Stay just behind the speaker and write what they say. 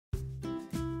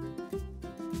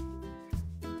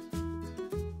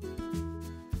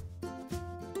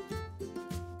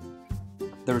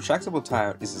The retractable tie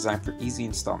out is designed for easy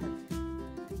installment.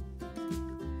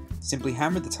 Simply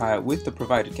hammer the tie out with the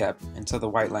provided cap until the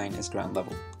white line is ground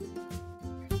level.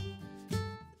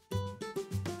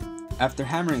 After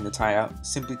hammering the tie out,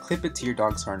 simply clip it to your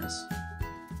dog's harness.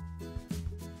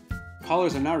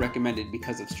 Collars are not recommended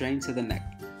because of strain to the neck.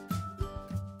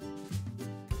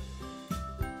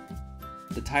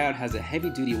 The tie out has a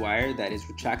heavy-duty wire that is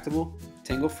retractable,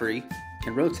 tangle-free,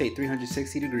 can rotate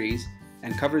 360 degrees,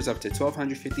 and covers up to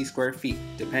 1,250 square feet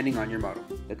depending on your model.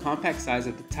 The compact size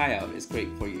of the tie out is great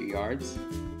for your yards,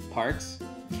 parks,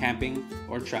 camping,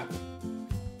 or travel.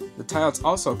 The tie outs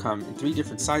also come in 3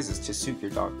 different sizes to suit your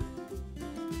dog.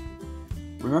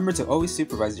 Remember to always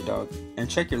supervise your dog and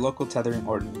check your local tethering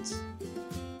ordinance.